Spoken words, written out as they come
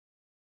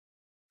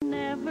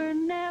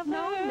never,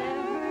 no,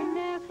 never,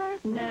 never,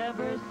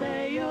 never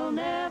say you'll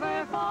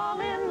never fall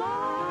in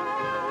love.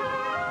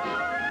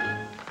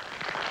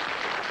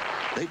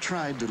 They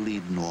tried to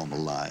lead normal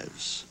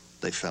lives.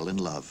 They fell in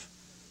love.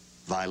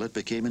 Violet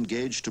became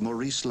engaged to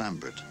Maurice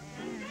Lambert.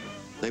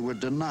 They were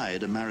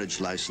denied a marriage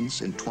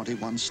license in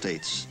 21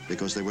 states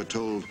because they were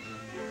told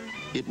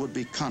it would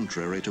be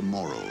contrary to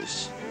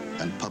morals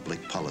and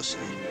public policy.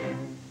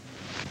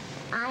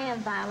 I am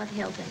Violet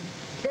Hilton.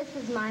 This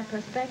is my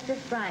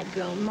prospective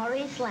bridegroom,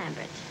 Maurice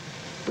Lambert.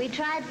 We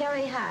tried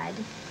very hard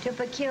to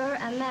procure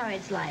a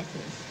marriage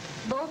license,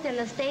 both in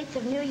the states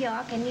of New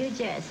York and New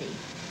Jersey,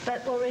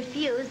 but were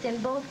refused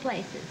in both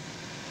places.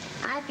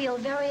 I feel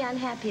very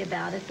unhappy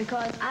about it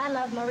because I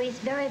love Maurice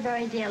very,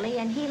 very dearly,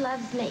 and he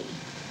loves me.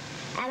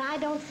 And I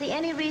don't see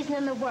any reason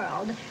in the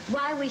world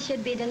why we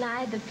should be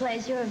denied the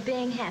pleasure of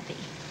being happy.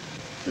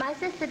 My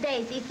sister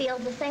Daisy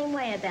feels the same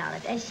way about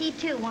it, as she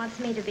too wants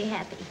me to be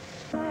happy.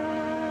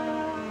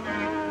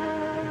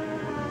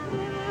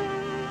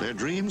 Their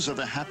dreams of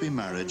a happy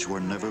marriage were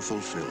never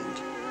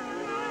fulfilled.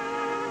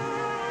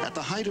 At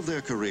the height of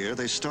their career,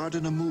 they starred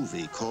in a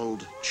movie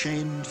called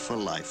Chained for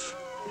Life.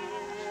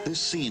 This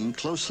scene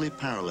closely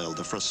paralleled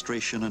the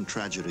frustration and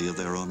tragedy of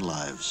their own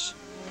lives.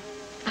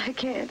 I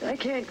can't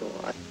go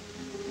on.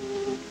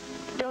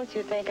 Don't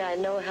you think I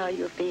know how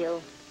you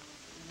feel?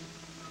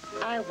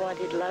 I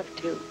wanted love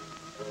too.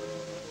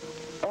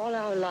 All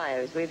our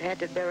lives we've had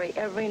to bury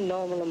every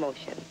normal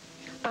emotion.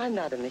 I'm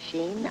not a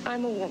machine,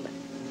 I'm a woman.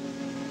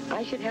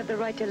 I should have the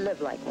right to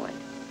live like one.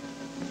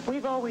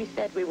 We've always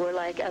said we were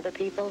like other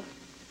people,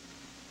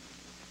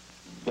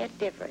 yet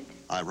different.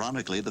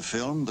 Ironically, the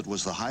film that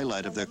was the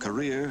highlight of their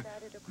career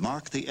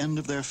marked the end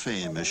of their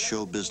fame as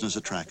show business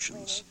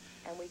attractions.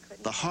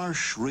 The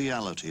harsh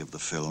reality of the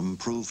film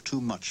proved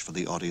too much for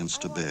the audience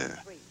to bear.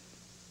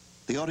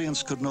 The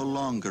audience could no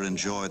longer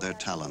enjoy their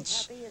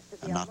talents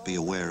and not be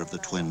aware of the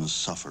twins'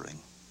 suffering.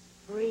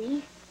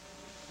 Free?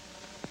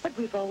 But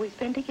we've always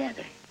been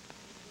together.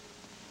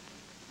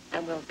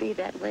 And we'll be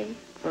that way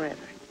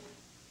forever.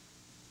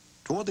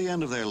 Toward the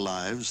end of their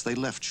lives, they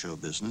left show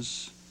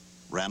business,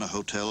 ran a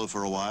hotel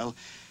for a while,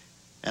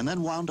 and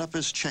then wound up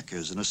as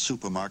checkers in a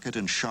supermarket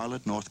in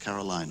Charlotte, North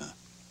Carolina.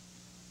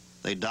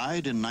 They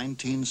died in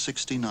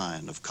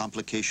 1969 of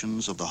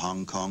complications of the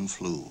Hong Kong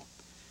flu.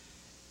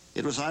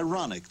 It was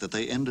ironic that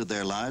they ended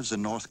their lives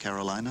in North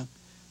Carolina,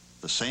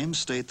 the same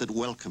state that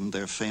welcomed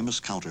their famous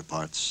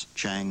counterparts,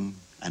 Chang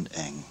and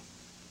Eng.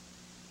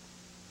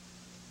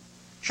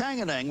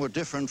 Chang and Eng were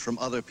different from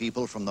other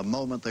people from the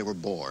moment they were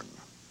born.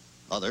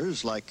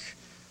 Others, like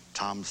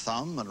Tom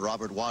Thumb and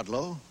Robert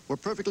Wadlow, were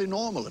perfectly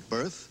normal at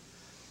birth.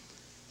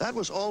 That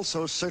was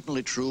also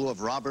certainly true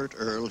of Robert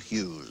Earl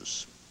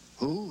Hughes,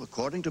 who,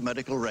 according to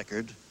medical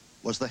record,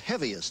 was the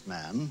heaviest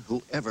man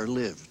who ever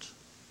lived.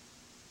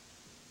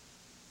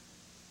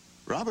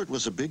 Robert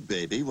was a big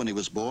baby when he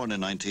was born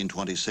in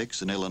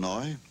 1926 in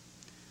Illinois.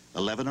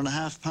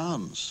 11.5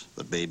 pounds,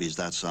 but babies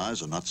that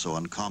size are not so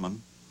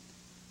uncommon.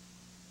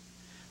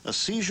 A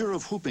seizure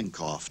of whooping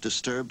cough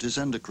disturbed his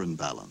endocrine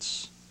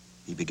balance.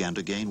 He began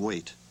to gain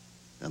weight,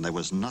 and there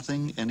was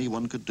nothing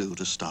anyone could do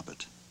to stop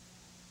it.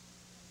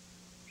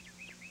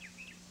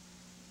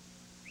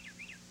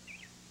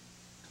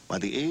 By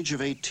the age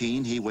of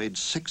 18, he weighed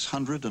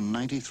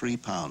 693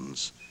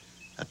 pounds.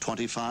 At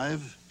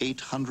 25,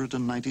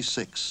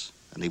 896,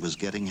 and he was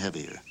getting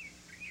heavier.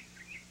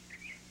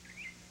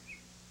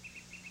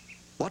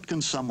 What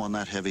can someone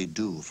that heavy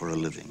do for a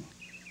living?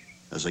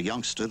 As a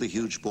youngster, the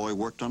huge boy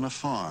worked on a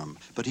farm,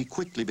 but he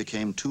quickly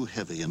became too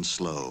heavy and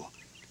slow.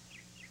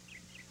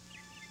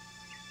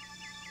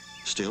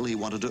 Still, he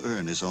wanted to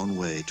earn his own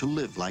way, to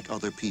live like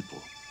other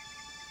people.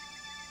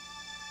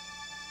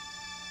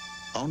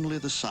 Only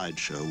the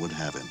sideshow would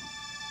have him,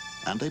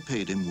 and they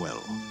paid him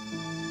well.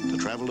 To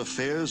travel to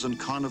fairs and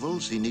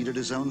carnivals, he needed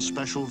his own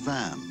special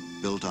van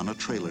built on a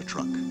trailer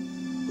truck,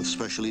 with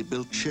specially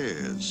built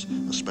chairs,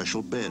 a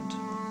special bed.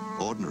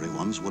 Ordinary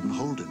ones wouldn't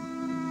hold him.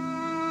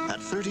 At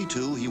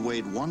 32, he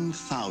weighed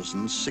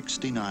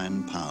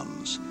 1,069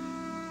 pounds.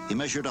 He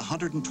measured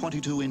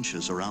 122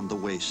 inches around the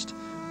waist,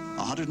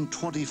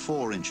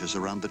 124 inches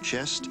around the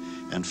chest,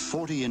 and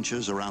 40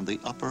 inches around the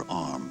upper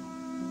arm.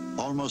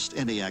 Almost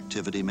any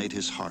activity made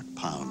his heart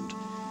pound.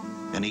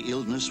 Any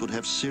illness would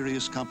have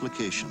serious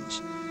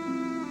complications.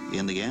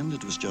 In the end,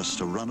 it was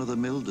just a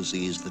run-of-the-mill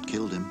disease that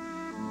killed him.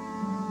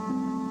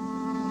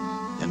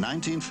 In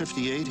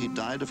 1958, he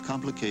died of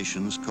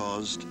complications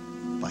caused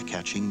by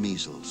catching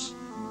measles.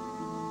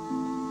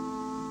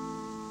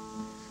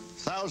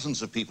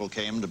 Thousands of people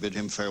came to bid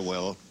him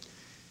farewell.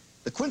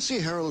 The Quincy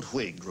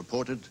Herald-Whig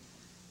reported,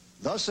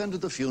 "Thus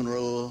ended the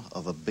funeral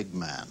of a big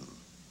man,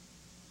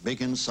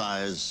 big in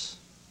size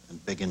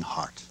and big in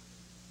heart."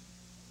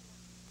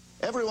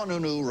 Everyone who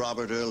knew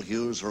Robert Earl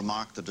Hughes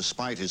remarked that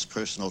despite his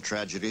personal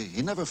tragedy,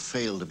 he never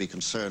failed to be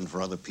concerned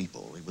for other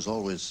people. He was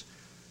always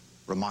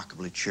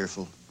remarkably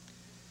cheerful.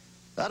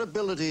 That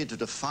ability to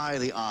defy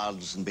the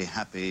odds and be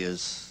happy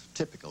is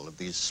typical of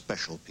these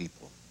special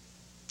people.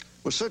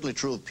 It was certainly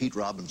true of Pete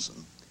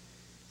Robinson.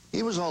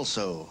 He was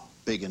also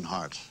big in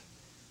heart.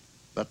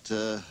 But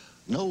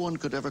no one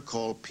could ever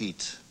call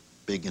Pete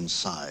big in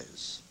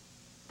size.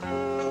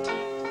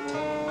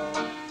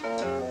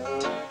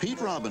 Pete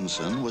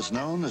Robinson was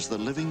known as the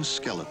living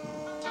skeleton.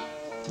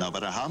 No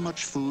matter how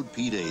much food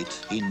Pete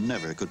ate, he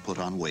never could put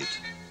on weight.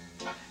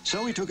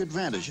 So he took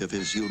advantage of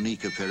his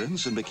unique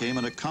appearance and became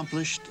an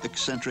accomplished,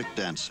 eccentric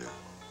dancer.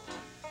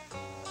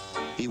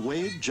 He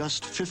weighed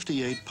just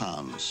 58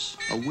 pounds,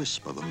 a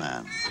wisp of a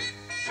man.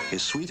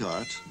 His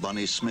sweetheart,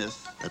 Bunny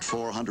Smith, at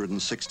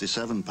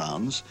 467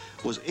 pounds,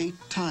 was 8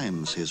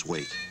 times his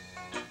weight.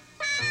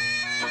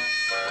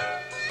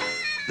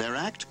 Their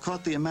act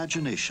caught the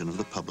imagination of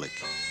the public.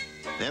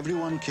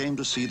 Everyone came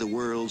to see the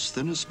world's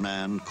thinnest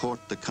man court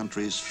the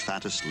country's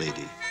fattest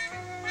lady.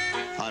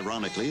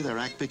 Ironically, their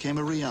act became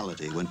a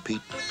reality when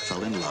Pete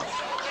fell in love.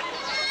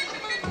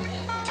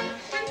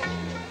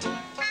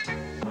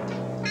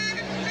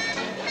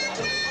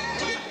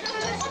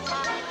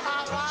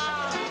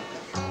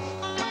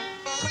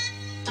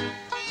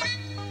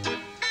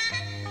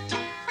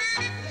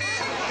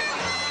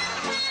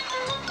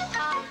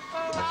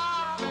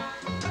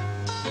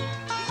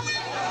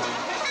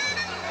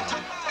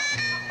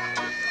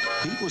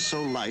 Pete was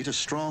so light, a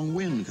strong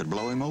wind could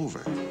blow him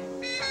over.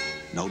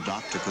 No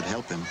doctor could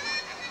help him,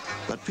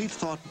 but Pete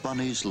thought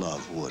Bunny's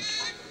love would.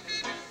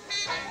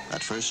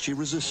 At first, she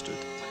resisted.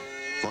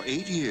 For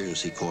 8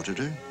 years, he courted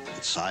her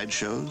at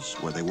sideshows,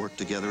 where they worked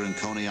together in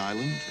Coney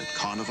Island, at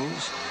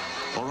carnivals,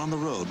 or on the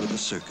road with the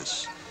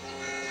circus.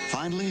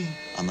 Finally,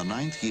 on the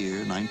 9th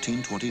year,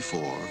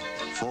 1924,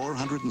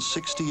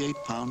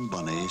 468-pound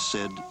Bunny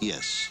said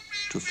yes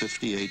to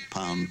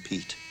 58-pound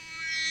Pete.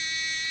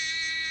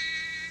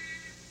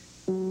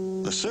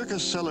 The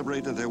circus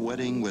celebrated their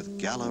wedding with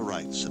gala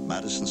rites at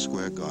Madison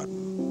Square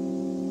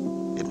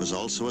Garden. It was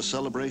also a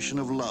celebration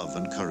of love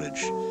and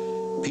courage.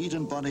 Pete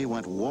and Bunny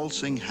went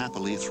waltzing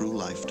happily through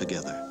life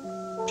together,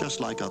 just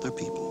like other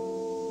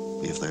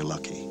people, if they're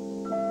lucky.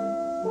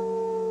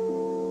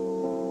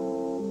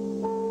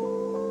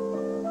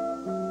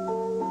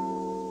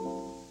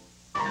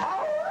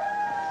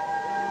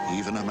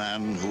 Even a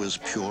man who is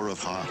pure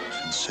of heart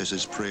and says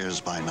his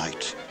prayers by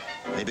night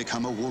may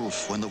become a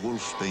wolf when the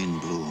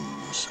wolfbane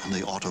blooms and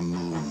the autumn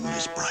moon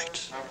is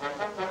bright.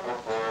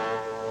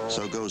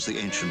 So goes the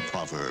ancient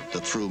proverb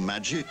that through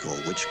magic or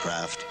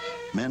witchcraft,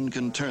 men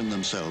can turn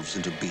themselves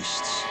into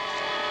beasts.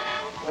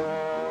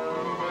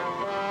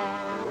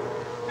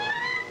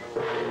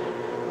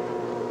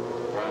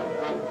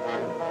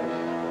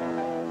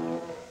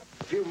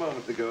 A few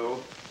moments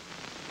ago,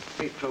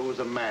 Pedro was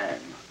a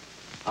man,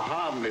 a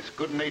harmless,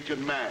 good-natured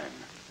man.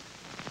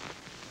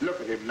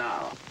 Look at him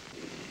now.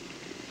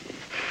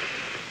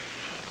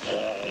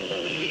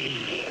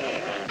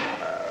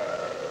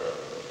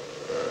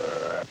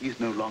 He's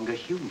no longer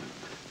human.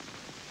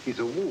 He's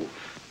a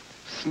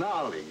wolf,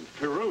 snarling,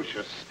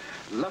 ferocious,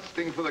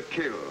 lusting for the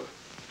kill.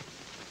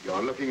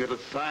 You're looking at a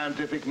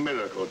scientific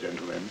miracle,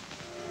 gentlemen.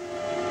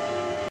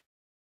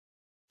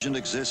 Legend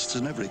exists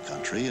in every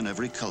country, in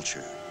every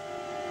culture.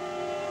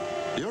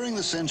 During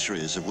the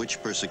centuries of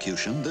witch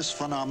persecution, this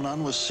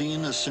phenomenon was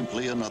seen as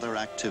simply another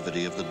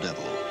activity of the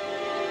devil,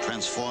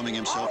 transforming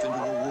himself into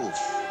a wolf,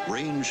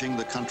 ranging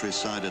the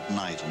countryside at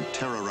night and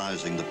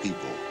terrorizing the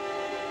people.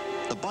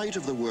 The bite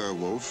of the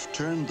werewolf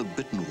turned the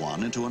bitten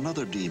one into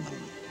another demon,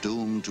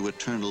 doomed to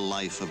eternal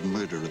life of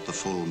murder at the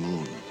full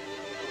moon.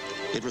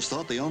 It was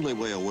thought the only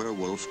way a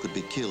werewolf could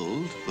be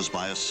killed was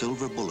by a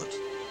silver bullet.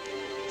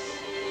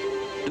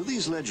 Do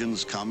these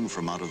legends come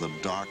from out of the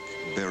dark,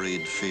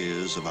 buried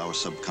fears of our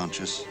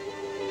subconscious?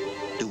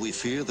 Do we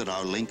fear that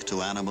our link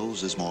to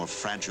animals is more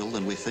fragile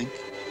than we think?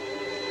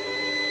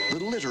 The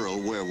literal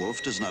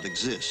werewolf does not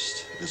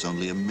exist. It is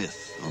only a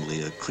myth,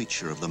 only a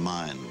creature of the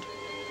mind.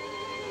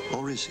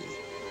 Or is he?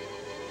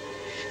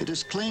 It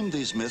is claimed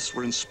these myths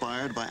were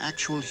inspired by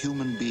actual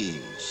human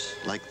beings,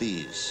 like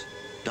these,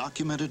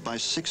 documented by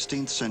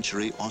 16th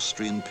century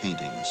Austrian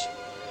paintings.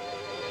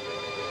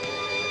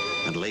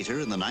 And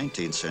later, in the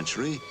 19th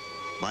century,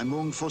 by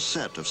Mung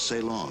Fawcett of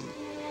Ceylon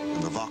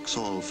and the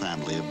Vauxhall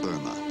family of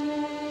Burma.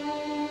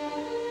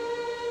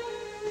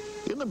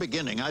 In the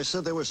beginning, I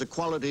said there was a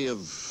quality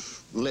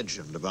of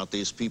legend about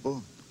these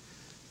people,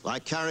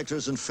 like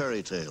characters in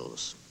fairy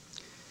tales.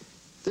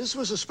 This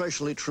was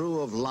especially true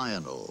of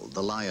Lionel,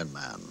 the Lion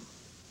Man,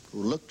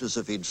 who looked as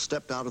if he'd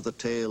stepped out of the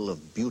tale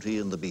of Beauty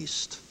and the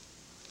Beast.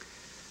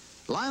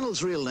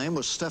 Lionel's real name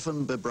was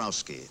Stefan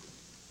Bebrowski.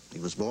 He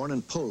was born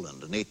in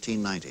Poland in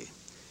 1890.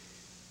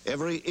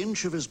 Every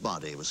inch of his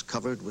body was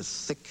covered with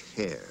thick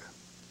hair.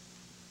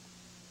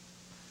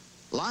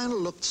 Lionel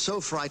looked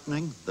so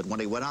frightening that when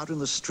he went out in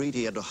the street,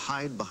 he had to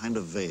hide behind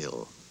a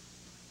veil.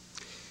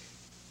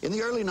 In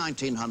the early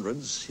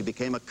 1900s, he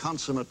became a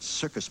consummate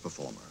circus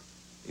performer.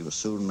 He was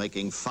soon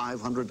making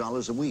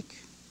 $500 a week.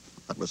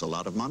 That was a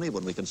lot of money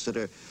when we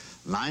consider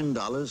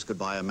 $9 could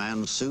buy a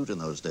man's suit in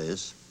those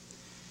days.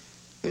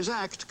 His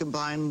act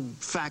combined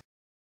fact